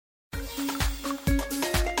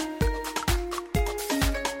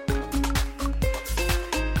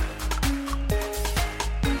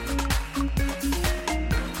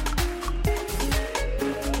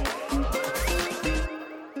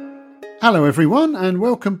Hello everyone and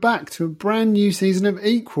welcome back to a brand new season of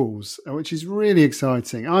Equals, which is really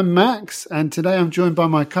exciting. I'm Max and today I'm joined by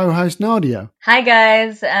my co-host Nadia. Hi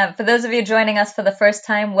guys, for those of you joining us for the first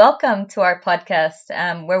time, welcome to our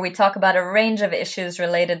podcast where we talk about a range of issues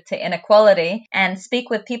related to inequality and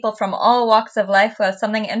speak with people from all walks of life who have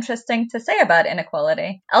something interesting to say about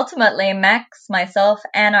inequality. Ultimately, Max, myself,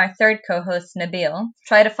 and our third co-host Nabil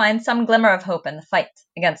try to find some glimmer of hope in the fight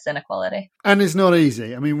against inequality. And it's not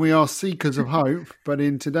easy. I mean, we are seekers of hope, but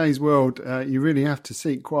in today's world, you really have to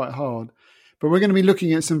seek quite hard. But we're going to be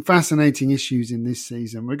looking at some fascinating issues in this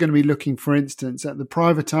season. We're going to be looking, for instance, at the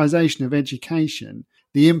privatisation of education,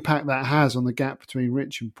 the impact that has on the gap between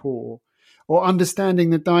rich and poor, or understanding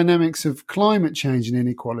the dynamics of climate change and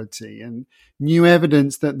inequality, and new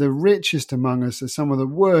evidence that the richest among us are some of the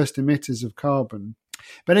worst emitters of carbon.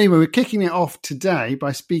 But anyway, we're kicking it off today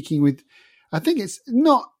by speaking with, I think it's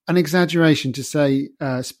not an exaggeration to say,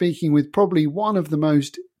 speaking with probably one of the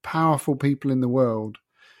most powerful people in the world.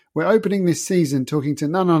 We're opening this season talking to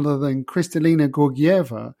none other than Kristalina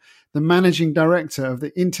Georgieva, the Managing Director of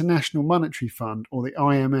the International Monetary Fund, or the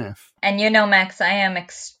IMF. And you know, Max, I am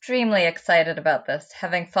extremely excited about this,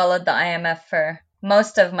 having followed the IMF for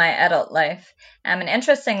most of my adult life. And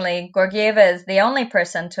interestingly, Georgieva is the only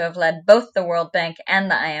person to have led both the World Bank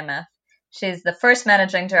and the IMF. She's the first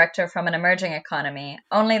managing director from an emerging economy,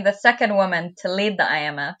 only the second woman to lead the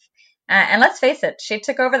IMF. And let's face it, she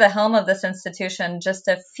took over the helm of this institution just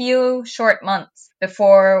a few short months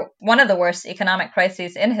before one of the worst economic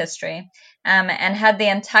crises in history, and had the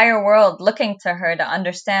entire world looking to her to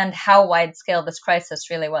understand how wide-scale this crisis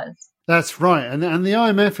really was. That's right. And the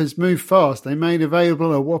IMF has moved fast. They made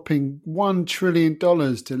available a whopping $1 trillion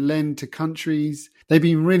to lend to countries. They've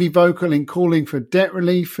been really vocal in calling for debt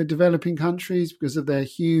relief for developing countries because of their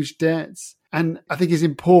huge debts. And I think it's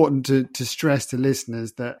important to stress to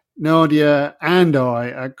listeners that Nadia and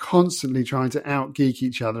I are constantly trying to out-geek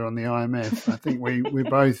each other on the IMF. I think we're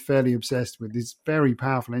both fairly obsessed with this very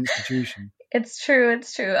powerful institution. It's true.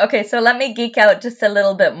 Okay, so let me geek out just a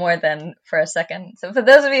little bit more then for a second. So for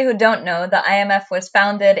those of you who don't know, the IMF was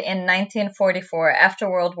founded in 1944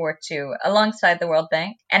 after World War II alongside the World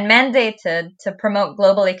Bank and mandated to promote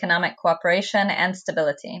global economic cooperation and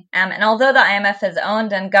stability. And although the IMF is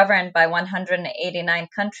owned and governed by 189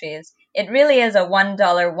 countries, it really is a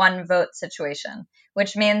 $1, one vote situation,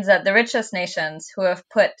 which means that the richest nations who have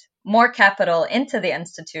put more capital into the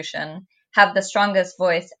institution have the strongest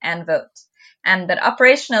voice and vote. And that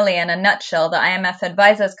operationally, in a nutshell, the IMF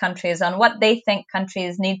advises countries on what they think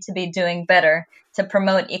countries need to be doing better to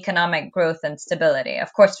promote economic growth and stability,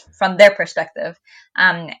 of course, from their perspective.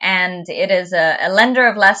 And it is a lender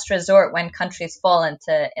of last resort when countries fall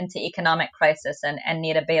into economic crisis and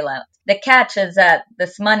need a bailout. The catch is that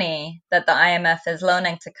this money that the IMF is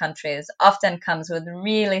loaning to countries often comes with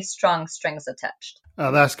really strong strings attached.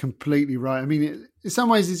 Oh, that's completely right. I mean, in some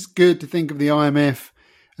ways, it's good to think of the IMF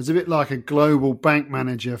as a bit like a global bank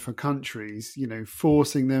manager for countries,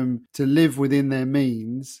 forcing them to live within their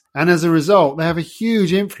means. And as a result, they have a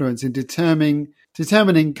huge influence in determining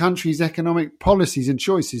countries' economic policies and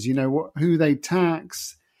choices, who they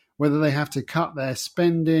tax, whether they have to cut their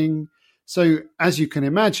spending. So as you can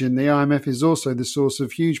imagine, the IMF is also the source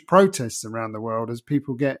of huge protests around the world as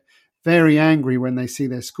people get very angry when they see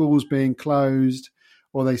their schools being closed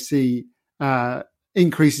or they see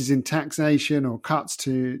increases in taxation or cuts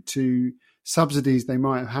to subsidies they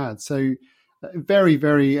might have had. So a very,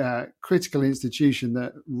 very critical institution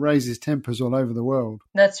that raises tempers all over the world.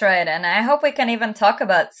 That's right. And I hope we can even talk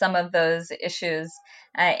about some of those issues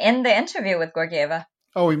in the interview with Georgieva.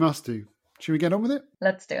 Oh, we must do. Should we get on with it?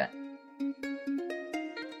 Let's do it.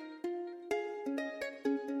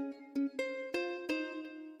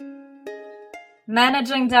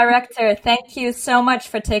 Managing Director, thank you so much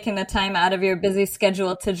for taking the time out of your busy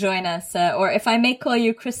schedule to join us. Or if I may call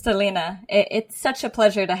you Kristalina, it's such a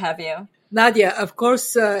pleasure to have you. Nadia, of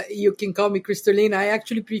course, you can call me Kristalina. I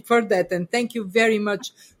actually prefer that. And thank you very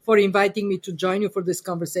much for inviting me to join you for this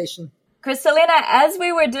conversation. Kristalina, as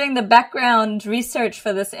we were doing the background research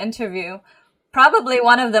for this interview, probably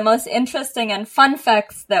one of the most interesting and fun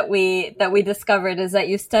facts that we discovered is that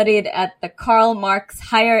you studied at the Karl Marx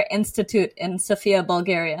Higher Institute in Sofia,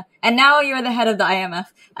 Bulgaria. And now you're the head of the IMF.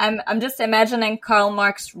 I'm just imagining Karl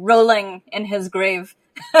Marx rolling in his grave.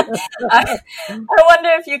 I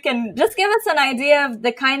wonder if you can just give us an idea of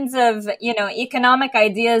the kinds of, economic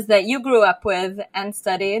ideas that you grew up with and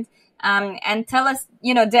studied, and tell us,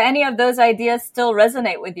 do any of those ideas still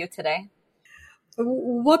resonate with you today?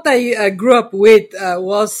 What I grew up with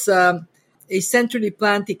was a centrally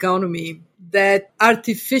planned economy that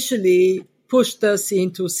artificially pushed us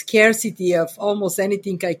into scarcity of almost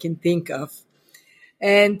anything I can think of.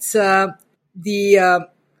 And the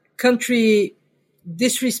country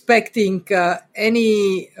disrespecting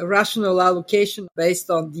any rational allocation based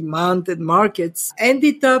on demand and markets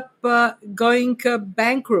ended up going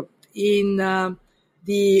bankrupt in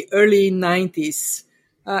the early 90s.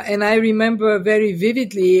 And I remember very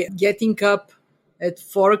vividly getting up at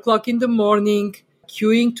 4 o'clock in the morning,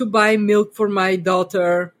 queuing to buy milk for my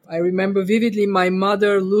daughter. I remember vividly my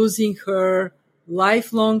mother losing her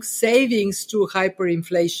lifelong savings to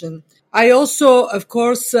hyperinflation. I also, of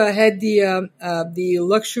course, had the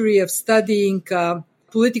luxury of studying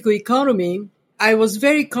political economy. I was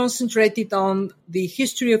very concentrated on the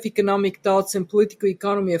history of economic thoughts and political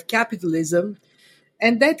economy of capitalism.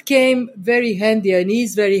 And that came very handy and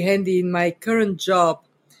is very handy in my current job,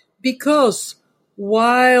 because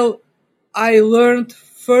while I learned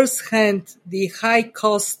firsthand the high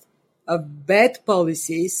cost of bad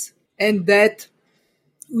policies and that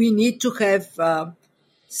we need to have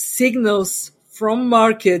signals from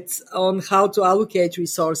markets on how to allocate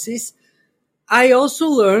resources, I also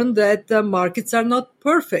learned that markets are not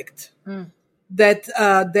perfect,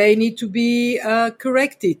 that they need to be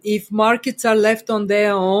corrected. If markets are left on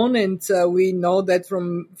their own, and we know that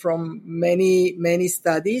from many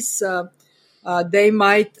studies, they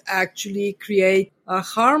might actually create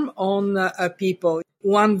harm on people.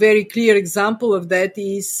 One very clear example of that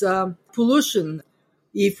is pollution.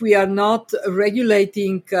 If we are not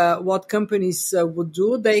regulating what companies would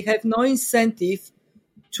do, they have no incentive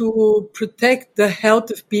to protect the health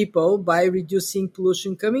of people by reducing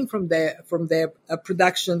pollution coming from their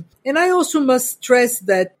production. And I also must stress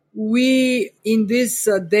that we, in these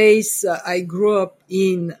days I grew up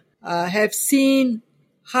in, have seen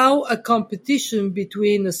how a competition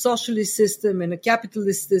between a socialist system and a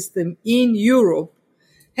capitalist system in Europe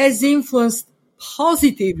has influenced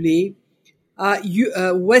positively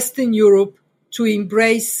Western Europe to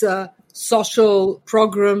embrace social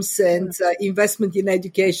programs and investment in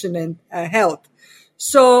education and health.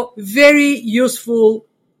 So very useful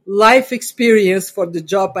life experience for the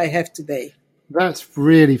job I have today. That's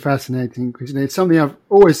really fascinating, Christina. It's something I've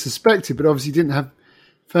always suspected, but obviously didn't have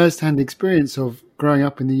first-hand experience of growing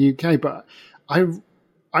up in the UK. But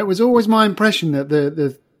I was always my impression that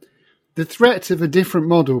the threat of a different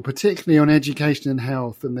model, particularly on education and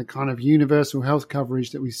health and the kind of universal health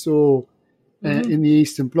coverage that we saw in the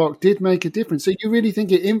Eastern Bloc, did make a difference. So you really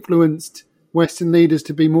think it influenced Western leaders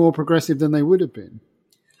to be more progressive than they would have been?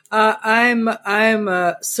 I'm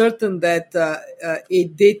certain that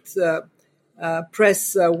it did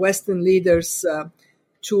press Western leaders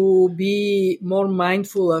to be more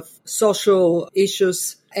mindful of social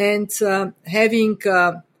issues, and having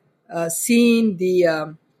seen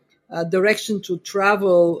the direction to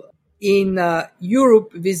travel in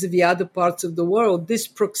Europe vis-a-vis other parts of the world, this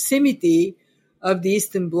proximity of the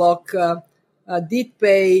Eastern Bloc did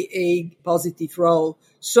play a positive role.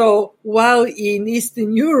 So while in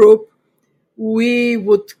Eastern Europe, we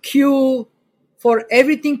would queue for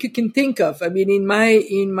everything you can think of. I mean, in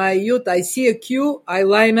my youth, I see a queue, I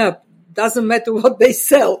line up. Doesn't matter what they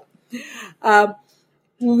sell.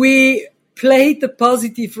 We played a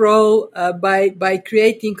positive role by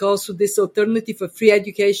creating also this alternative of free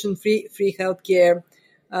education, free healthcare,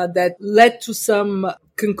 that led to some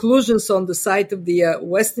conclusions on the side of the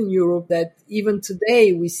Western Europe that even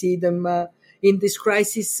today we see them in this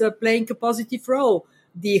crisis playing a positive role.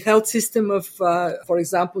 The health system of, for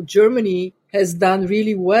example, Germany has done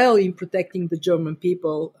really well in protecting the German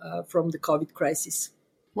people from the COVID crisis.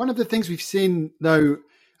 One of the things we've seen, though,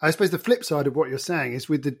 I suppose the flip side of what you're saying is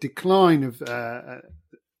with the decline of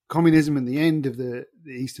communism and the end of the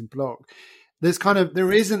Eastern Bloc,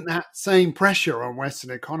 there isn't that same pressure on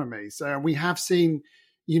Western economies. So we have seen,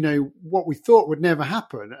 what we thought would never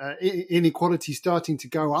happen, inequality starting to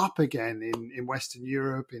go up again in Western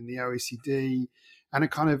Europe, in the OECD, and a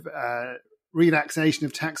kind of relaxation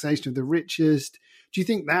of taxation of the richest. Do you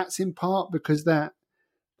think that's in part because that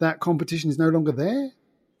competition is no longer there?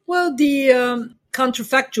 Well, the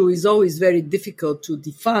counterfactual is always very difficult to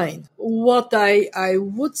define. What I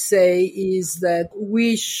would say is that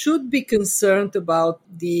we should be concerned about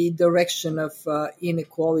the direction of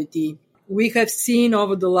inequality. We have seen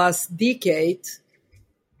over the last decade,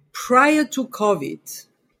 prior to COVID,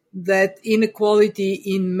 that inequality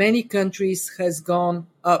in many countries has gone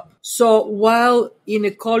up. So while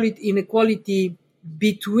inequality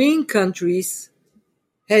between countries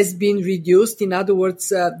has been reduced, in other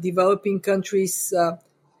words, developing countries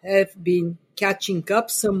have been catching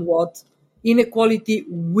up somewhat, inequality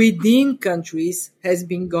within countries has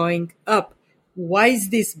been going up. Why is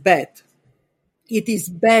this bad? It is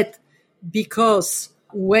bad because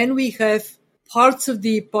when we have parts of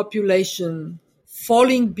the population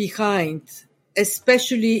falling behind,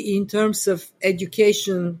 especially in terms of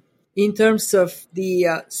education, in terms of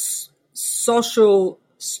the social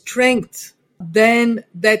strength, then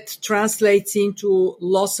that translates into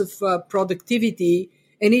loss of productivity.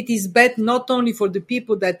 And it is bad not only for the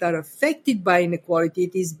people that are affected by inequality,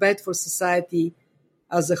 it is bad for society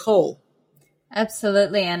as a whole.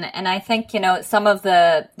 Absolutely. And I think, some of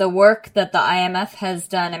the work that the IMF has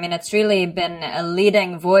done, it's really been a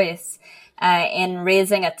leading voice in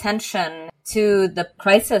raising attention to the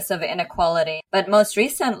crisis of inequality. But most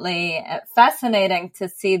recently, fascinating to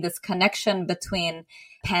see this connection between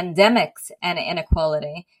pandemics and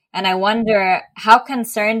inequality. And I wonder, how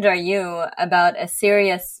concerned are you about a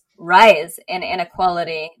serious rise in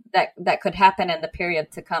inequality that could happen in the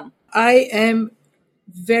period to come? I am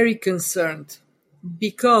very concerned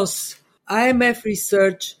because IMF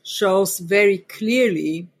research shows very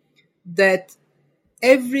clearly that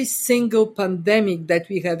every single pandemic that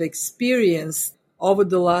we have experienced over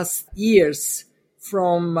the last years,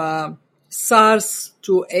 from SARS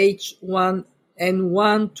to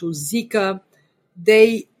H1N1 to Zika,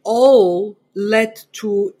 they all led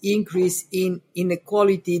to increase in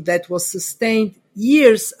inequality that was sustained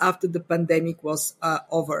years after the pandemic was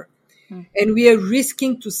over. And we are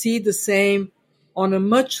risking to see the same on a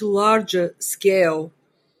much larger scale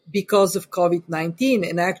because of COVID-19.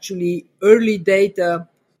 And actually, early data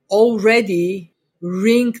already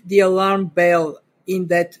ring the alarm bell in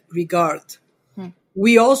that regard.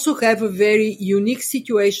 We also have a very unique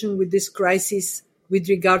situation with this crisis with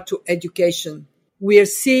regard to education. We are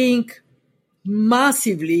seeing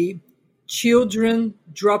massively children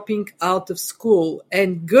dropping out of school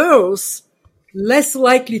and girls less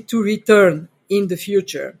likely to return in the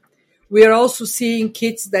future. We are also seeing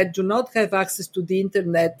kids that do not have access to the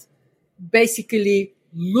internet basically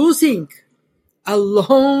losing a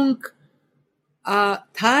long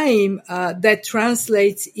time that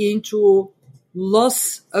translates into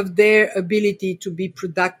loss of their ability to be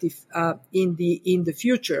productive in the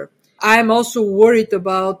future. I'm also worried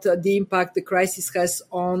about the impact the crisis has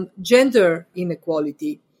on gender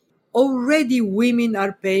inequality. Already women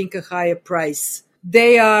are paying a higher price.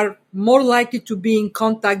 They are more likely to be in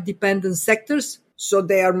contact-dependent sectors, so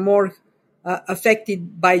they are more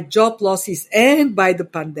affected by job losses and by the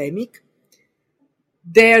pandemic.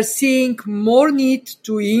 They are seeing more need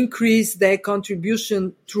to increase their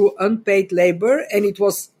contribution through unpaid labor, and it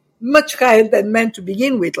was much higher than men to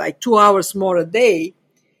begin with, like 2 hours more a day.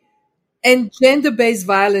 And gender-based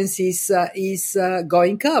violence is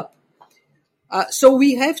going up. So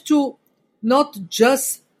we have to not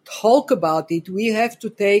just talk about it, we have to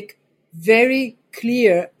take very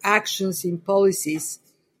clear actions in policies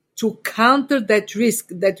to counter that risk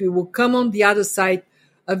that we will come on the other side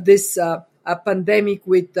of this pandemic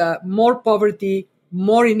with more poverty,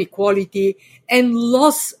 more inequality, and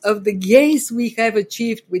loss of the gains we have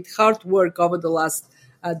achieved with hard work over the last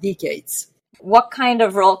decades. What kind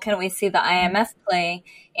of role can we see the IMF play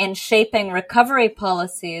in shaping recovery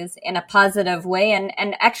policies in a positive way?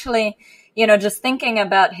 And actually, just thinking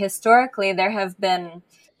about historically, there have been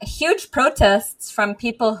huge protests from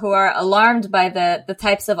people who are alarmed by the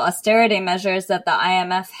types of austerity measures that the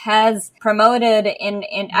IMF has promoted in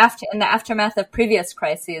the aftermath of previous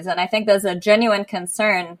crises. And I think there's a genuine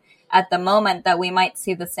concern at the moment that we might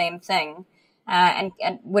see the same thing. And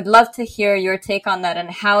would love to hear your take on that and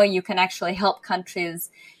how you can actually help countries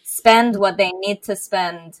spend what they need to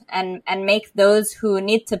spend and make those who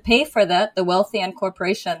need to pay for that, the wealthy and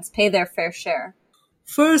corporations, pay their fair share.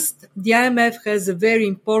 First, the IMF has a very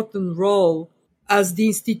important role as the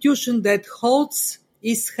institution that holds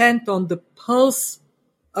its hand on the pulse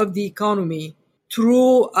of the economy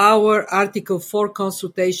through our Article 4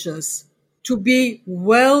 consultations to be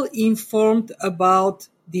well informed about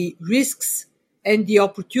the risks and the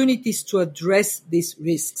opportunities to address these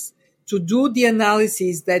risks, to do the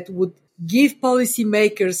analysis that would give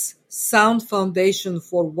policymakers sound foundation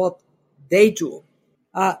for what they do.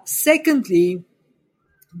 Secondly,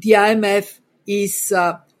 the IMF is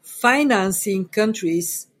financing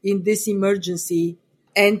countries in this emergency,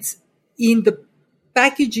 and in the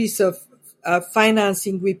packages of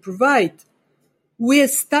financing we provide, we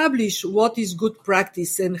establish what is good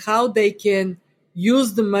practice and how they can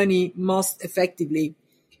use the money most effectively.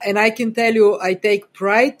 And I can tell you, I take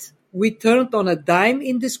pride. We turned on a dime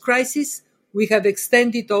in this crisis. We have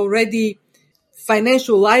extended already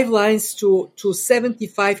financial lifelines to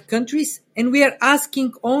 75 countries, and we are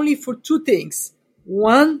asking only for two things.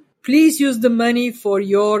 One, please use the money for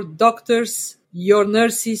your doctors, your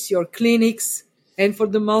nurses, your clinics, and for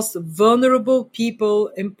the most vulnerable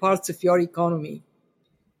people and parts of your economy.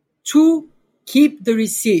 2, keep the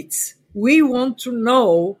receipts. We want to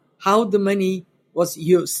know how the money was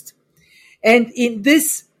used. And in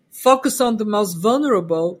this focus on the most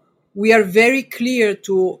vulnerable, we are very clear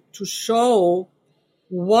to show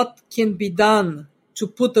what can be done to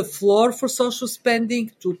put a floor for social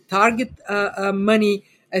spending, to target money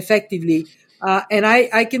effectively. And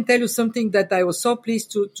I can tell you something that I was so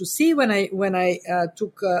pleased to see when I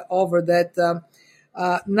took over that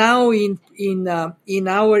now in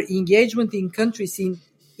our engagement in countries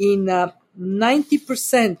in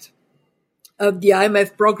 90% of the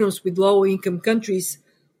IMF programs with low income countries,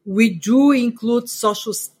 we do include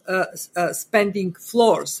social spending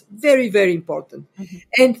floors. Very, very important. Mm-hmm.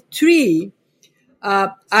 And 3,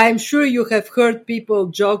 I'm sure you have heard people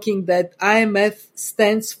joking that IMF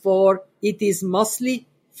stands for it is mostly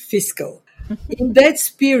fiscal. In that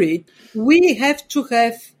spirit, we have to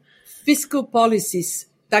have fiscal policies,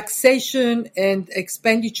 taxation and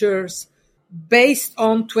expenditures based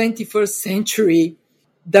on 21st century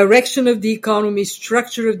direction of the economy,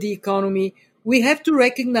 structure of the economy. We have to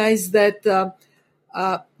recognize that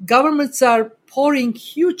governments are pouring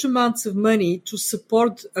huge amounts of money to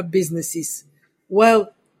support businesses.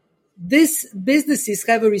 Well, these businesses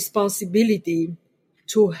have a responsibility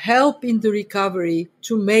to help in the recovery,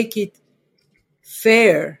 to make it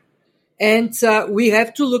fair. And we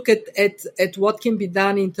have to look at what can be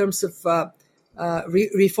done in terms of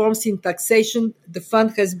reforms in taxation. The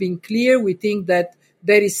fund has been clear. We think that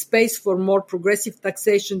there is space for more progressive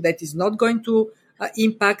taxation that is not going to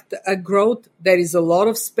impact growth. There is a lot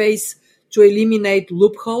of space to eliminate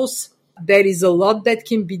loopholes. There is a lot that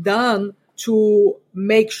can be done to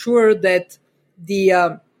make sure that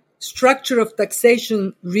the structure of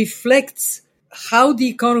taxation reflects how the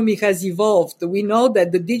economy has evolved. We know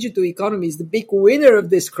that the digital economy is the big winner of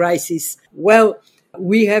this crisis. Well,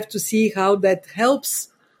 we have to see how that helps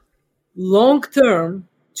long term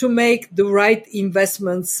to make the right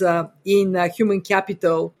investments in human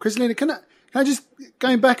capital. Kristalina, can I just,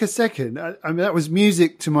 going back a second, I mean, that was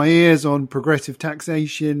music to my ears on progressive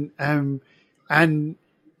taxation. And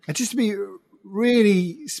just to be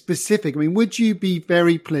really specific, I mean, would you be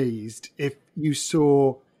very pleased if you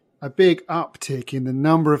saw a big uptick in the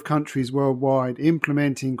number of countries worldwide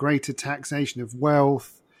implementing greater taxation of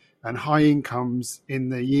wealth and high incomes in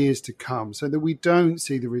the years to come, so that we don't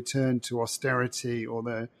see the return to austerity or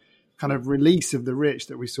the kind of release of the rich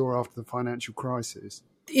that we saw after the financial crisis?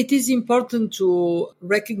 It is important to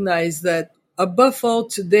recognize that above all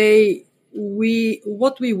today,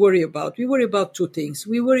 what we worry about 2 things.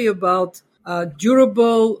 We worry about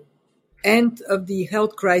durable end of the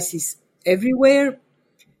health crisis everywhere,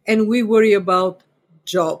 and we worry about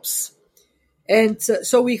jobs. And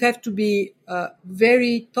so we have to be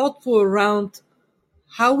very thoughtful around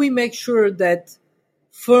how we make sure that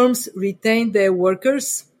firms retain their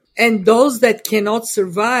workers, and those that cannot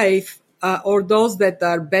survive or those that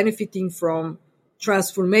are benefiting from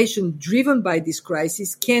transformation driven by this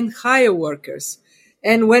crisis can hire workers.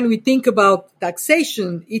 And when we think about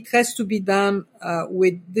taxation, it has to be done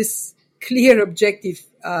with this clear objective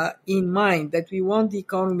in mind, that we want the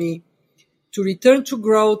economy to return to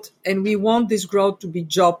growth, and we want this growth to be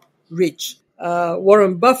job rich.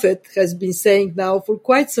 Warren Buffett has been saying now for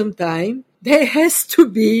quite some time, there has to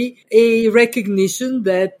be a recognition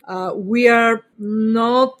that we are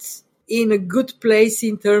not in a good place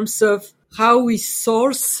in terms of how we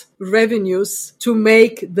source revenues to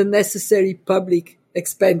make the necessary public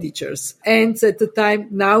expenditures. And at the time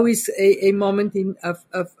now is a moment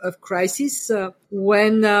of crisis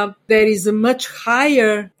when there is a much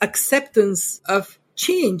higher acceptance of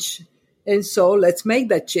change. And so let's make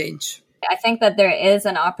that change. I think that there is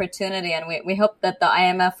an opportunity, and we hope that the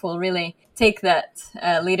IMF will really take that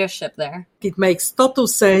leadership there. It makes total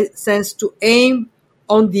sense to aim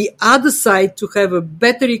on the other side to have a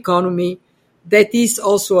better economy that is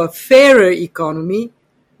also a fairer economy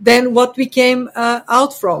than what we came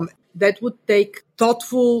out from. That would take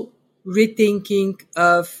thoughtful rethinking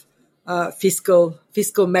of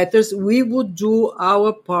fiscal matters. We would do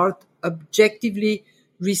our part objectively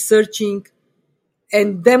researching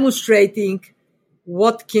and demonstrating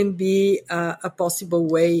what can be a possible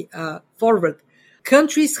way forward.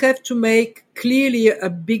 Countries have to make clearly a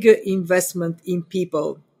bigger investment in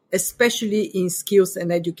people, especially in skills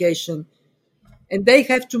and education. And they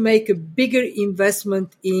have to make a bigger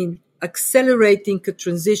investment in accelerating a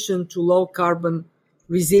transition to low carbon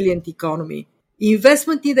resilient economy.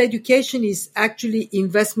 Investment in education is actually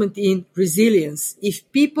investment in resilience.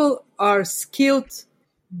 If people are skilled,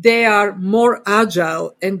 they are more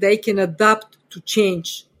agile and they can adapt to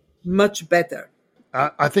change much better.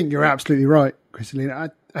 I think you're absolutely right,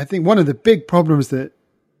 Kristalina. I think one of the big problems that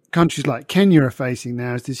countries like Kenya are facing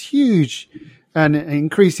now is this huge and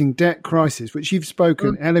increasing debt crisis, which you've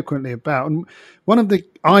spoken eloquently about. And one of the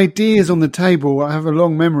ideas on the table, I have a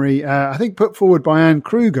long memory, I think put forward by Anne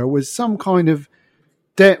Kruger, was some kind of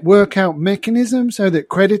debt workout mechanism so that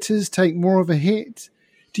creditors take more of a hit.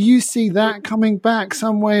 Do you see that coming back,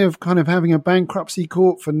 some way of kind of having a bankruptcy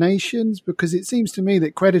court for nations? Because it seems to me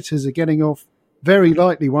that creditors are getting off very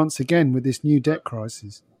lightly once again with this new debt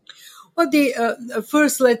crisis. Well,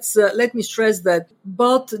 first, let me stress that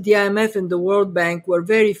both the IMF and the World Bank were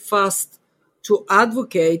very fast to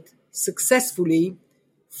advocate successfully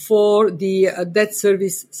for the debt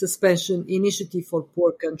service suspension initiative for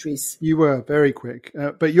poor countries. You were very quick,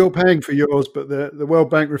 but you're paying for yours, but the World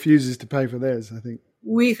Bank refuses to pay for theirs, I think.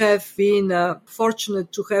 We have been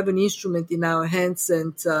fortunate to have an instrument in our hands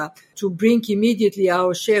and to bring immediately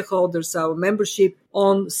our shareholders, our membership,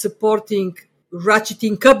 on supporting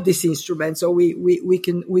ratcheting up this instrument, so we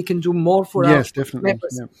can do more for our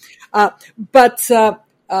members. Yeah. But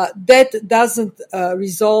that doesn't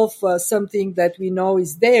resolve something that we know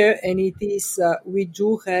is there, and it is we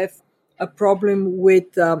do have a problem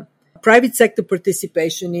with private sector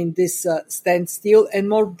participation in this standstill, and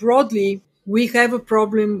more broadly, we have a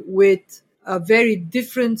problem with a very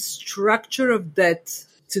different structure of debt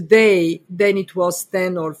today than it was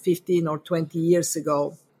 10 or 15 or 20 years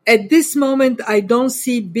ago. At this moment, I don't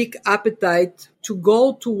see big appetite to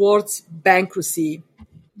go towards bankruptcy,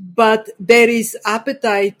 but there is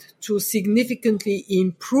appetite to significantly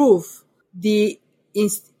improve the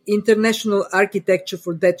international architecture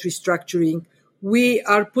for debt restructuring. We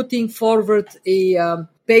are putting forward a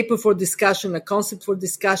paper for discussion, a concept for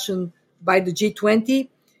discussion by the G20.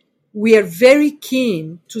 We are very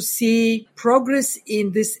keen to see progress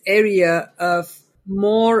in this area of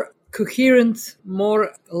more coherent,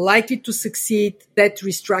 more likely to succeed debt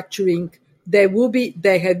restructuring.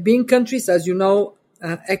 There have been countries, as you know,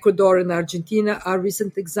 Ecuador and Argentina are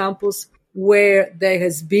recent examples where there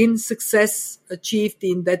has been success achieved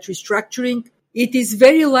in debt restructuring. It is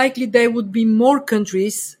very likely there would be more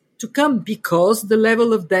countries to come because the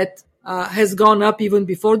level of debt has gone up even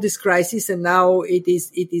before this crisis, and now it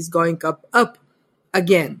is going up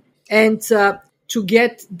again. And to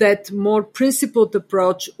get that more principled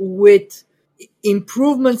approach with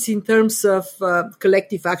improvements in terms of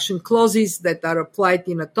collective action clauses that are applied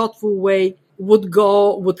in a thoughtful way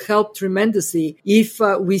would help tremendously. If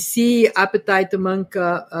we see appetite among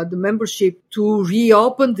the membership to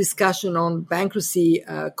reopen discussion on bankruptcy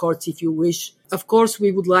courts, if you wish, of course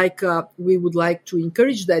we would like to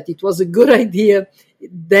encourage that. It was a good idea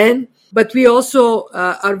then, but we also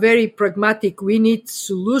are very pragmatic. We need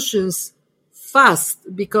solutions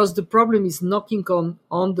fast because the problem is knocking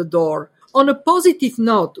on the door. On a positive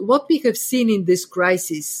note, what we have seen in this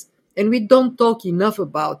crisis, and we don't talk enough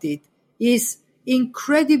about it, is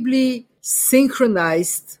incredibly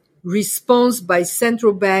synchronized response by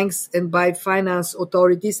central banks and by finance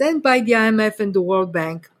authorities and by the IMF and the World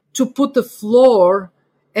Bank to put a floor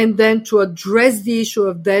and then to address the issue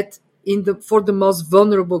of debt for the most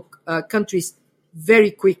vulnerable countries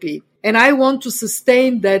very quickly. And I want to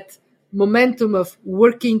sustain that momentum of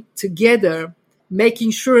working together,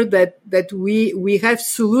 making sure that we have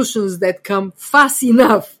solutions that come fast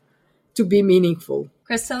enough to be meaningful.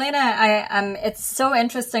 Kristalina, it's so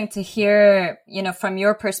interesting to hear, from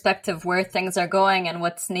your perspective where things are going and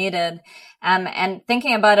what's needed. And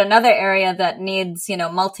thinking about another area that needs,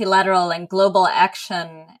 multilateral and global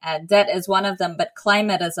action. Debt is one of them, but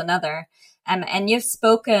climate is another. And you've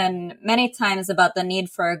spoken many times about the need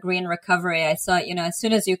for a green recovery. I saw, as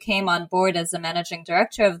soon as you came on board as the managing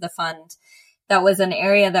director of the fund, that was an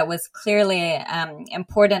area that was clearly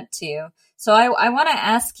important to you. So I want to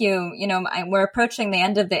ask you, we're approaching the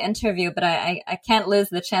end of the interview, but I can't lose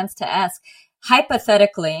the chance to ask,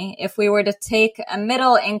 hypothetically, if we were to take a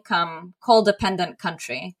middle income, coal dependent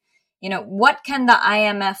country, what can the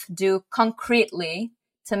IMF do concretely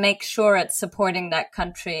to make sure it's supporting that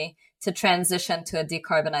country to transition to a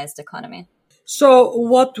decarbonized economy? So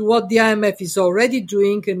what the IMF is already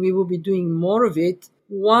doing, and we will be doing more of it,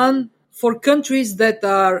 one, for countries that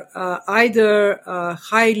are either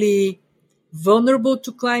highly vulnerable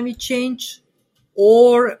to climate change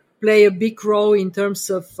or play a big role in terms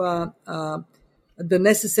of the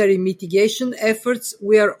necessary mitigation efforts,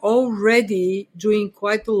 we are already doing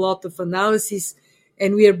quite a lot of analysis,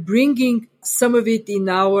 and we are bringing some of it in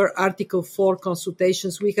our Article 4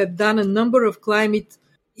 consultations. We have done a number of climate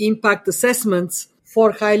impact assessments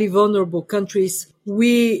for highly vulnerable countries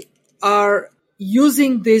we are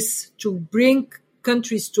using this to bring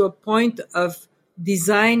countries to a point of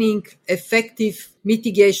designing effective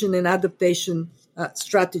mitigation and adaptation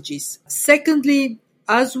strategies. Secondly,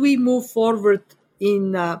 as we move forward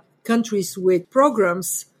in countries with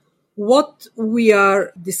programs, what we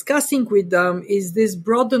are discussing with them is this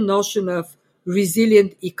broader notion of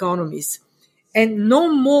resilient economies. And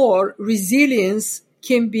no more resilience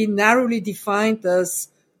can be narrowly defined as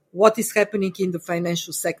what is happening in the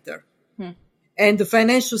financial sector. And the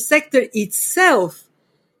financial sector itself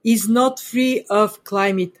is not free of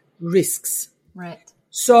climate risks. Right.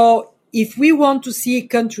 So if we want to see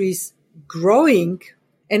countries growing,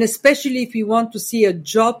 and especially if we want to see a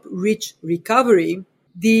job-rich recovery,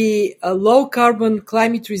 the low-carbon,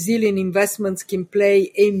 climate-resilient investments can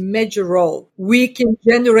play a major role. We can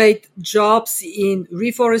generate jobs in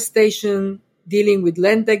reforestation, dealing with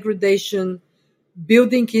land degradation,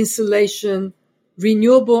 building insulation,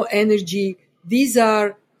 renewable energy. These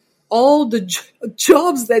are all the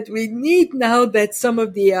jobs that we need now that some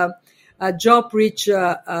of the job-rich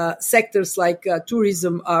sectors like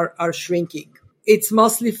tourism are shrinking. It's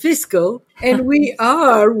mostly fiscal, and we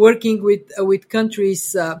are working with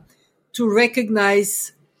countries to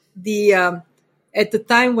recognize at the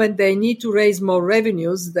time when they need to raise more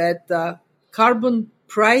revenues, that carbon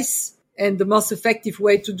price and the most effective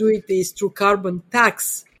way to do it is through carbon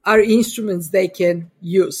tax are instruments they can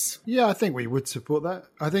use. Yeah, I think we would support that.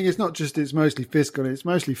 I think it's not just it's mostly fiscal, it's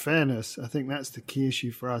mostly fairness. I think that's the key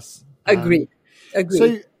issue for us. Agreed.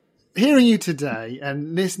 So hearing you today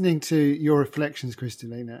and listening to your reflections,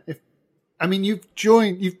 Kristalina,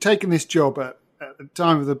 you've taken this job at the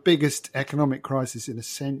time of the biggest economic crisis in a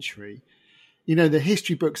century. You know, the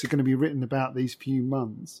history books are going to be written about these few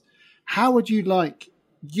months. How would you like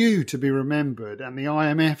you to be remembered and the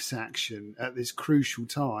IMF's action at this crucial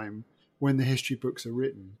time when the history books are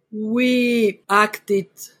written? We acted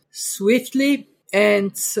swiftly,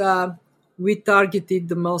 and we targeted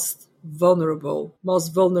the most vulnerable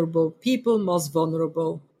people, most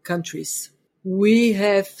vulnerable countries. We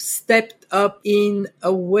have stepped up in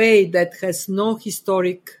a way that has no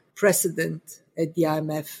historic precedent at the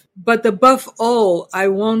IMF. But above all, I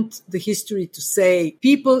want the history to say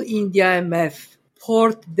people in the IMF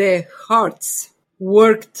poured their hearts,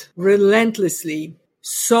 worked relentlessly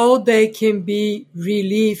so they can be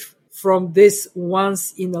relieved from this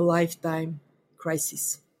once-in-a-lifetime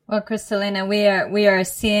crisis. Well, Kristalina, we are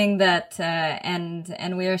seeing that,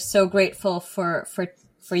 and we are so grateful for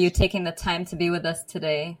you taking the time to be with us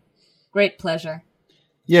today. Great pleasure.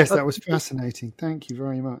 Yes, that was fascinating. Thank you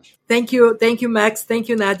very much. Thank you, Max. Thank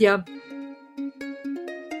you, Nadia.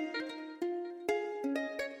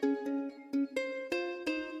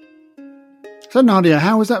 So, Nadia,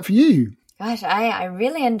 how was that for you? Gosh, I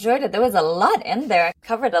really enjoyed it. There was a lot in there. I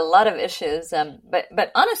covered a lot of issues.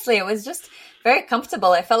 But honestly, it was just very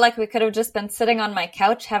comfortable. I felt like we could have just been sitting on my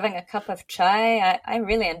couch having a cup of chai. I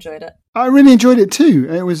really enjoyed it. I really enjoyed it too.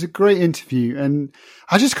 It was a great interview. And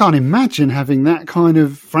I just can't imagine having that kind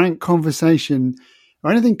of frank conversation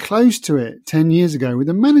or anything close to it 10 years ago with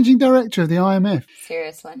the managing director of the IMF.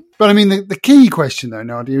 Seriously. But I mean, the key question though,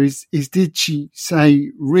 Nadia, is did she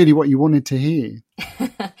say really what you wanted to hear?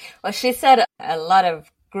 Well, she said a lot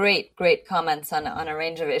of great comments on a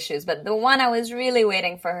range of issues. But the one I was really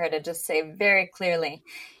waiting for her to just say very clearly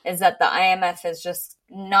is that the IMF is just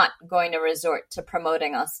not going to resort to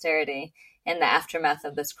promoting austerity in the aftermath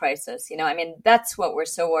of this crisis. You know, I mean, that's what we're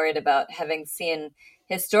so worried about, having seen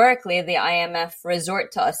historically the IMF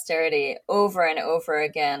resort to austerity over and over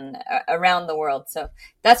again around the world. So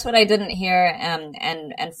that's what I didn't hear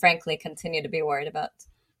and frankly continue to be worried about.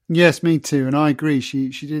 Yes, me too. And I agree. She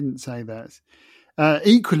didn't say that.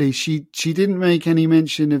 Equally, she didn't make any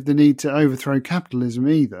mention of the need to overthrow capitalism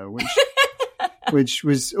either, which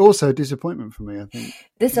was also a disappointment for me, I think.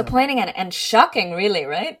 Disappointing and shocking, really,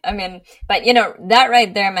 right? I mean, but you know, that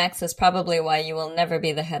right there, Max, is probably why you will never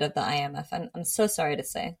be the head of the IMF. I'm so sorry to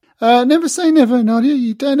say. Never say never, Nadia.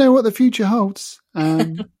 You don't know what the future holds.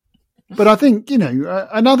 But I think, you know,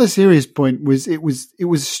 another serious point was it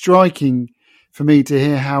was striking for me to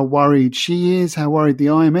hear how worried she is, how worried the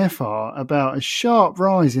IMF are about a sharp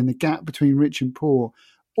rise in the gap between rich and poor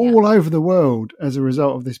all over the world as a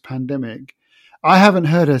result of this pandemic. I haven't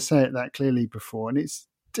heard her say it that clearly before, and it's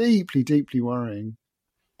deeply, deeply worrying.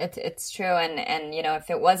 It's true, and if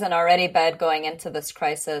it wasn't already bad going into this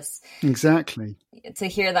crisis, exactly, to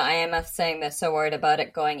hear the IMF saying they're so worried about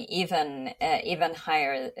it going even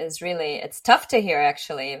higher is really, it's tough to hear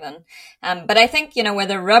actually even. But I think where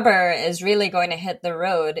the rubber is really going to hit the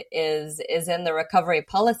road is in the recovery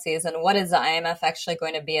policies, and what is the IMF actually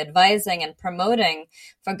going to be advising and promoting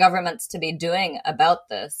for governments to be doing about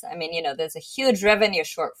this? I mean, there's a huge revenue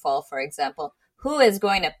shortfall, for example. Who is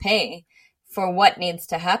going to pay for what needs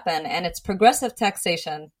to happen? And it's progressive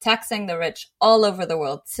taxation, taxing the rich all over the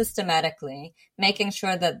world systematically, making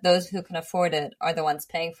sure that those who can afford it are the ones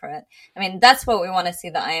paying for it. I mean, that's what we want to see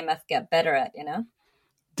the IMF get better at,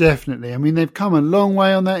 Definitely. I mean, they've come a long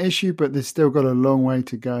way on that issue, but they've still got a long way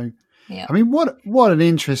to go. Yeah. I mean, what an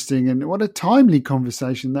interesting and what a timely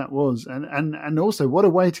conversation that was. And also what a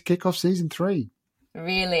way to kick off season 3.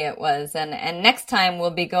 Really, it was. And next time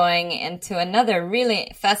we'll be going into another really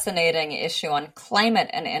fascinating issue on climate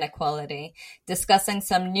and inequality, discussing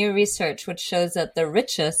some new research which shows that the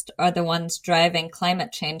richest are the ones driving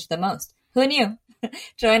climate change the most. Who knew?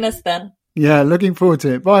 Join us then. Yeah, looking forward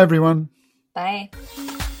to it. Bye, everyone. Bye.